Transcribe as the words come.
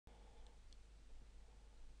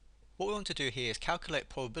What we want to do here is calculate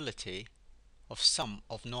probability of sum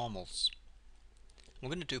of normals. We're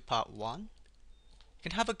going to do part 1. You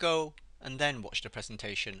can have a go and then watch the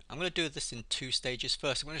presentation. I'm going to do this in 2 stages.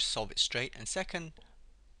 First, I'm going to solve it straight, and second,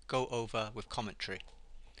 go over with commentary.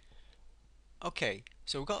 Okay,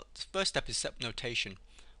 so we've got the first step is step notation.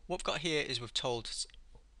 What we've got here is we've told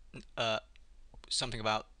something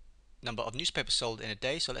about number of newspapers sold in a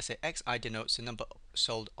day. So let's say xi denotes the number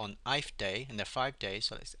sold on ith day, and there are 5 days,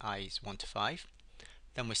 so let's I is 1 to 5.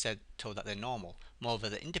 Then we told that they're normal. Moreover,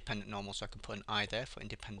 they're independent normal, so I can put an I there for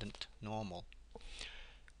independent normal.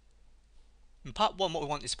 In part 1, what we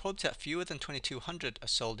want is probability that fewer than 2200 are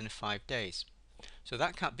sold in 5 days. So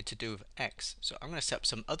that can't be to do with x. So I'm going to set up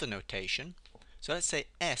some other notation. So let's say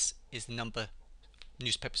S is the number of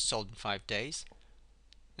newspapers sold in 5 days.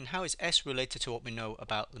 And how is S related to what we know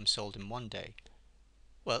about them sold in 1 day?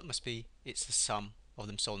 Well, it's the sum of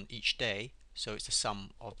them sold in each day. So it's the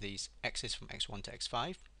sum of these x's from x1 to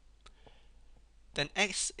x5. Then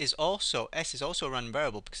S is also a random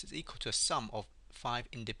variable because it's equal to a sum of 5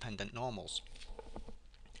 independent normals.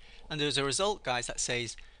 And there's a result, guys, that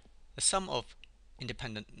says the sum of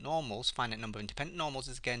independent normals, finite number of independent normals,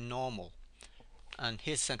 is again normal. And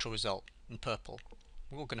here's the central result in purple.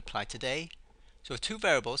 We're going to apply today. So with 2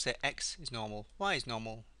 variables, say x is normal, y is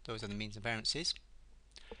normal, those are the means and variances,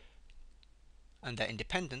 and they're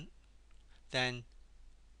independent, then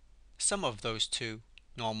sum of those 2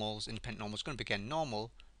 normals, independent normals, is going to be again normal,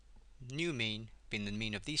 new mean being the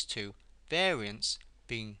mean of these 2, variance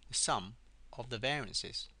being the sum of the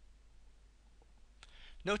variances.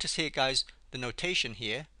 Notice here, guys, the notation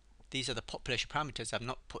here, these are the population parameters. I've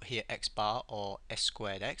not put here x bar or s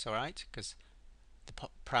squared x, alright, because the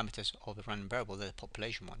parameters of the random variable, they're the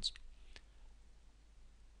population ones.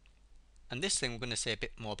 And this thing we're going to say a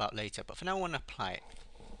bit more about later, but for now I want to apply it.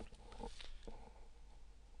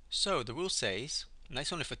 So the rule says, and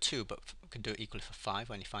that's only for 2, but we can do it equally for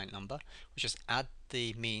 5 or any finite number, we just add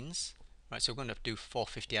the means. Right, so we're going to do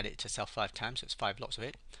 450, add it to itself 5 times, so it's 5 lots of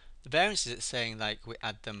it. The variances, it's saying like we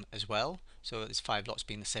add them as well, so it's 5 lots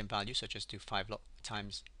being the same value, so just do 5 lots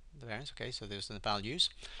times the variance. Okay, so those are the values.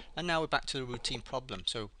 And now we're back to the routine problem.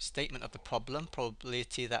 So statement of the problem,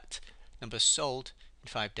 probability that number sold in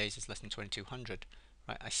 5 days is less than 2200.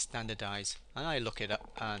 Right, I standardize and I look it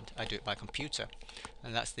up and I do it by computer,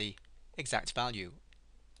 and that's the exact value.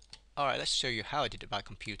 Alright, let's show you how I did it by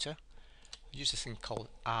computer. I use this thing called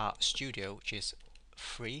RStudio, which is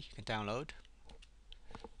free, you can download.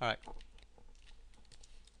 Alright,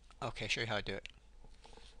 okay, show you how I do it.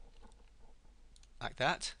 Like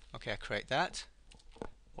that. Okay, I create that.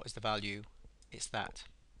 What is the value? It's that.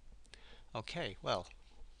 Okay, well,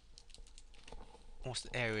 what's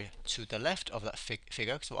the area to the left of that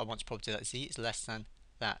figure? So I want to probability that z is less than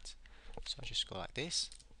that. So I just go like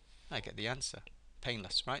this. I get the answer.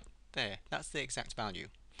 Painless, right? There, that's the exact value.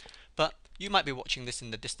 But you might be watching this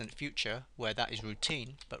in the distant future where that is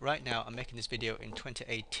routine, but right now I'm making this video in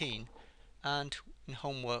 2018 and in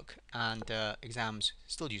homework and exams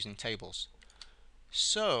still using tables.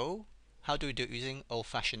 So how do we do it using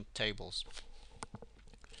old-fashioned tables?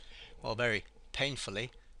 Well, very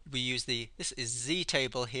painfully, we use this is z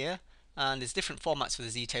table here, and there's different formats for the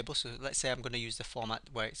z table. So let's say I'm going to use the format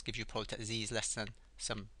where it gives you probability that z is less than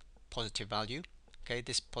some positive value. Okay,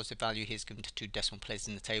 this positive value here is given to 2 decimal places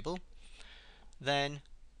in the table. Then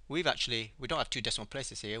we don't have 2 decimal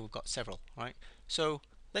places here, we've got several, right? So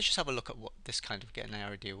let's just have a look at what this kind of, get an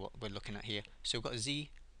idea of what we're looking at here. So we've got z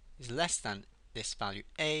is less than this value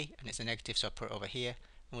a, and it's a negative, so I put it over here,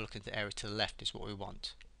 and we're looking at the area to the left is what we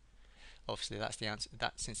want. Obviously that's the answer.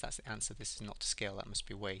 Since that's the answer, this is not to scale, that must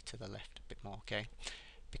be way to the left a bit more, okay?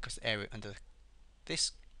 Because the area under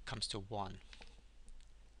this comes to 1.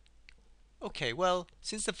 Okay, well,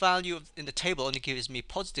 since the value in the table only gives me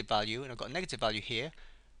positive value and I've got a negative value here,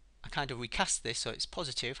 I kind of recast this so it's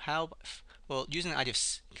positive. Well, using the idea of,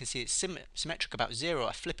 you can see it's symmetric about 0,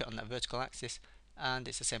 I flip it on that vertical axis and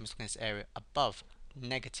it's the same as looking at this area above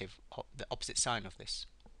negative, the opposite sign of this.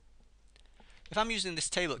 If I'm using this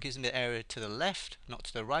table, it gives me the area to the left, not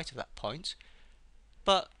to the right of that point,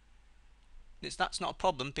 but that's not a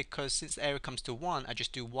problem because since the area comes to 1, I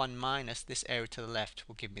just do 1 minus this area to the left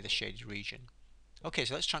will give me the shaded region. Okay,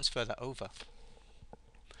 so let's transfer that over.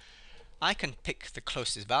 I can pick the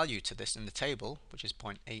closest value to this in the table, which is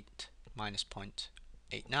 0.8 minus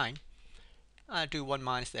 0.89. I do 1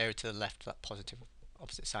 minus the area to the left, that positive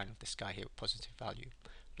opposite sign of this guy here, positive value.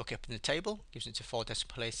 Look up in the table, gives it to 4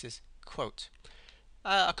 decimal places, quote.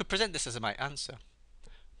 I could present this as my answer,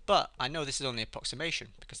 but I know this is only approximation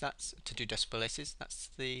because that's to do decimal places, that's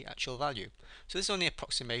the actual value. So this is only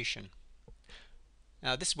approximation.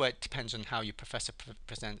 Now this is where it depends on how your professor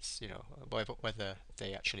presents, you know, whether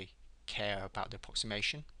they actually care about the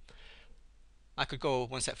approximation. I could go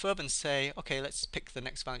one step further and say, okay, let's pick the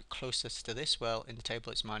next value closest to this. Well, in the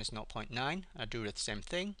table it's minus 0.9. I do the same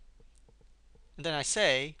thing. And then I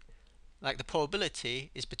say, like, the probability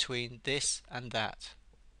is between this and that.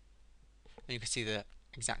 And you can see the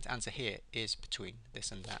exact answer here is between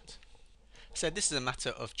this and that. So this is a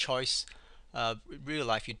matter of choice. In real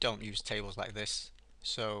life you don't use tables like this,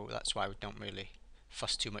 so that's why we don't really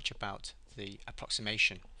fuss too much about the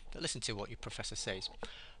approximation. But listen to what your professor says.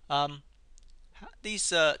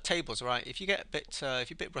 These tables, right? If you get if you're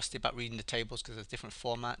a bit rusty about reading the tables because there's different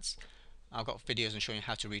formats, I've got videos on showing you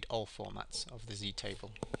how to read all formats of the Z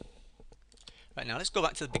table. Right, now let's go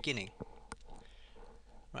back to the beginning.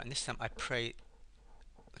 Right, and this time I pray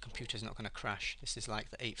the computer's not going to crash. This is like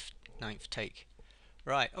the 8th, 9th take.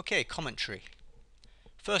 Right, okay, commentary.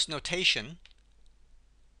 First, notation,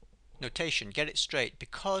 get it straight,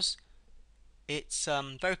 because it's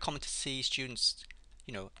very common to see students,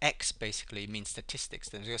 you know, X basically means statistics.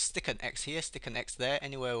 Then you stick an X here, stick an X there,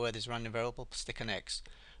 anywhere where there's random variable, stick an X.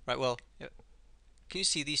 Right, well, can you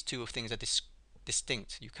see these two things are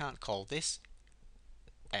distinct? You can't call this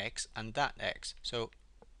X and that X. So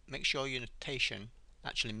make sure your notation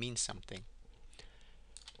actually means something.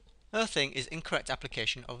 Another thing is incorrect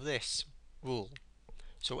application of this rule.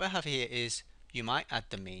 So what I have here is you might add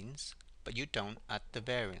the means, but you don't add the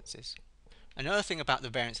variances. Another thing about the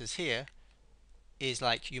variances here is,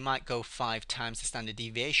 like, you might go 5 times the standard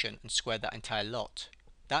deviation and square that entire lot.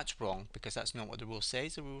 That's wrong, because that's not what the rule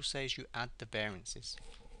says. The rule says you add the variances.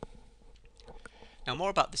 Now more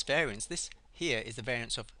about this variance. This here is the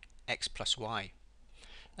variance of x plus y.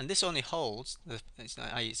 And this only holds,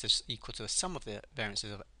 it's equal to the sum of the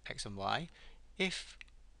variances of x and y if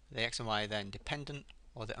the x and y are then dependent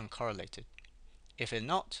or they're uncorrelated. If they're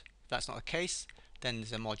not, if that's not the case, then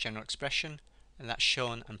there's a more general expression, and that's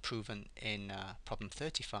shown and proven in problem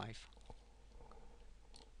 35.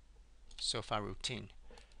 So far routine.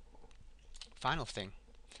 Final thing.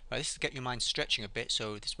 Right, this is to get your mind stretching a bit,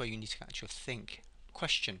 so this is where you need to actually think.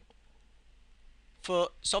 Question. For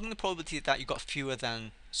solving the probability that you got fewer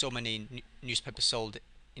than so many newspapers sold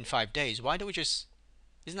in 5 days, why don't we just,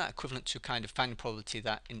 isn't that equivalent to kind of finding the probability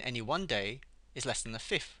that in any one day is less than a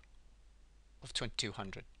fifth of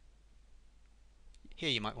 2200? Here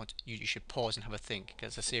you might want you should pause and have a think,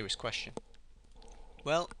 because it's a serious question.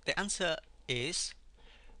 Well, the answer is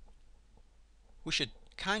we should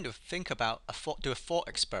kind of think about do a thought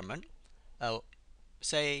experiment.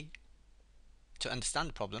 Say, to understand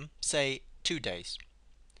the problem, say 2 days.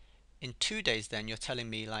 In 2 days, then you're telling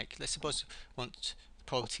me, like, let's suppose you want the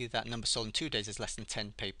probability that number sold in 2 days is less than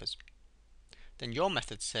 10 papers. Then your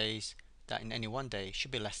method says that in any one day it should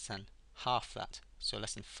be less than half that, so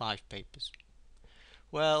less than 5 papers.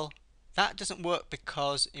 Well, that doesn't work,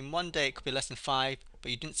 because in one day it could be less than 5,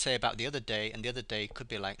 but you didn't say about the other day, and the other day could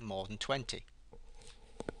be like more than 20.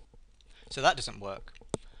 So that doesn't work.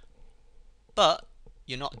 But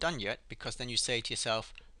you're not done yet, because then you say to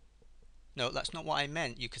yourself, no, that's not what I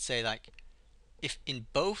meant. You could say, like, if in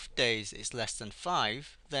both days it's less than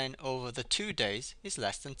 5, then over the 2 days it's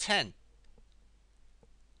less than 10.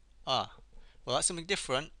 Well, that's something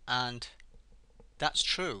different, and that's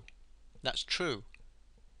true. That's true.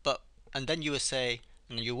 But, and then you would say,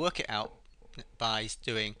 and you work it out by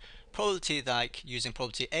doing probability, like using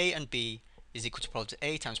probability A and B is equal to probability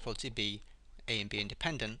A times probability B, A and B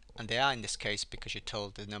independent, and they are in this case because you're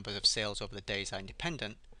told the number of sales over the days are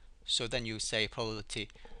independent. So then you say probability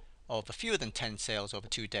of fewer than 10 sales over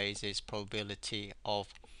 2 days is probability of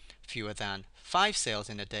fewer than 5 sales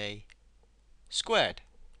in a day squared.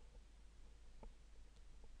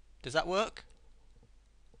 Does that work?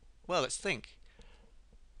 Well, let's think.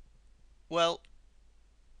 Well,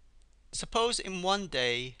 suppose in one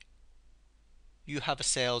day you have a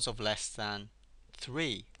sales of less than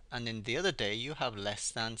 3, and in the other day you have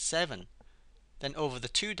less than 7. Then over the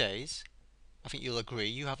 2 days, I think you'll agree,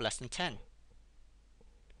 you have less than 10.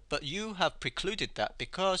 But you have precluded that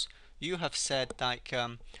because you have said, like,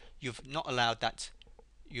 you've not allowed that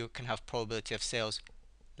you can have probability of sales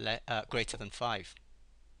greater than 5,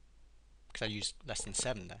 because I used less than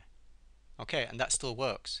 7 there. Okay, and that still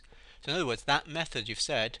works. So in other words, that method you've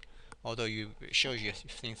said, although it shows you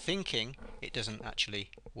thinking, it doesn't actually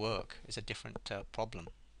work. It's a different problem.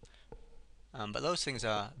 But those things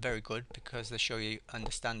are very good because they show you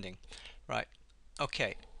understanding. Right,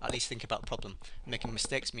 okay, at least think about the problem. Making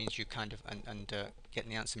mistakes means you kind of, and getting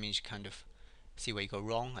the answer means you kind of see where you go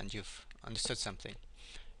wrong and you've understood something.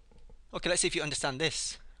 Okay, let's see if you understand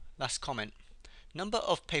this. Last comment. Number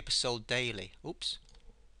of papers sold daily. Oops,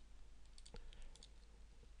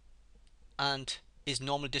 and is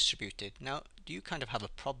normally distributed. Now, do you kind of have a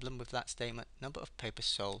problem with that statement? Number of papers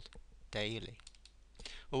sold daily.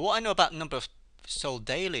 Well, what I know about number of sold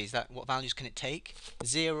daily is that what values can it take?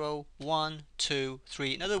 0, 1, 2,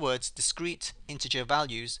 3. In other words, discrete integer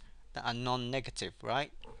values that are non-negative,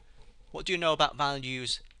 right? What do you know about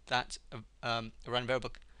values that a random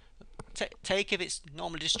variable take if it's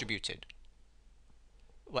normally distributed?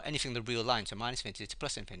 Well, anything the real line, so minus infinity to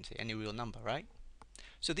plus infinity, any real number, right?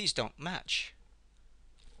 So these don't match.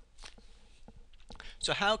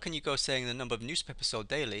 So how can you go saying the number of newspapers sold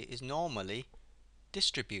daily is normally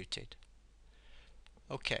distributed?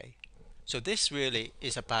 Okay, so this really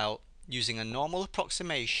is about using a normal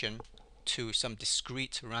approximation to some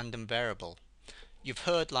discrete random variable. You've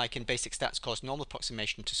heard, like in basic stats course, normal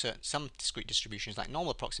approximation to some discrete distributions, like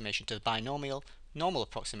normal approximation to the binomial, normal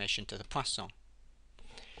approximation to the Poisson.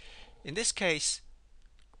 In this case,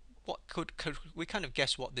 what could we kind of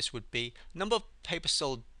guess what this would be? Number of papers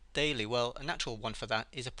sold daily. Well, a natural one for that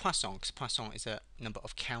is a Poisson, because Poisson is a number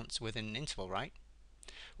of counts within an interval, right?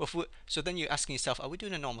 Well, so then you're asking yourself, are we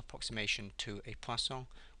doing a normal approximation to a Poisson?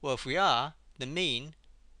 Well, if we are, the mean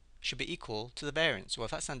should be equal to the variance. Well,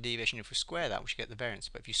 if that's standard deviation, if we square that, we should get the variance.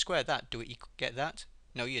 But if you square that, do we get that?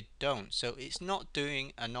 No, you don't. So it's not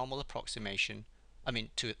doing a normal approximation,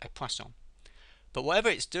 to a Poisson. But whatever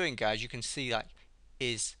it's doing, guys, you can see that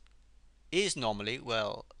is normally,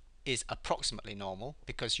 well, is approximately normal,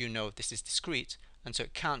 because you know this is discrete, and so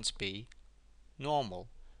it can't be normal.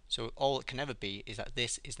 So all it can ever be is that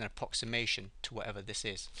this is an approximation to whatever this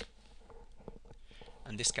is.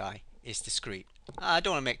 And this guy is discrete. I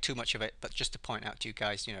don't want to make too much of it, but just to point out to you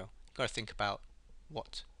guys, got to think about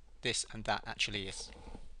what this and that actually is.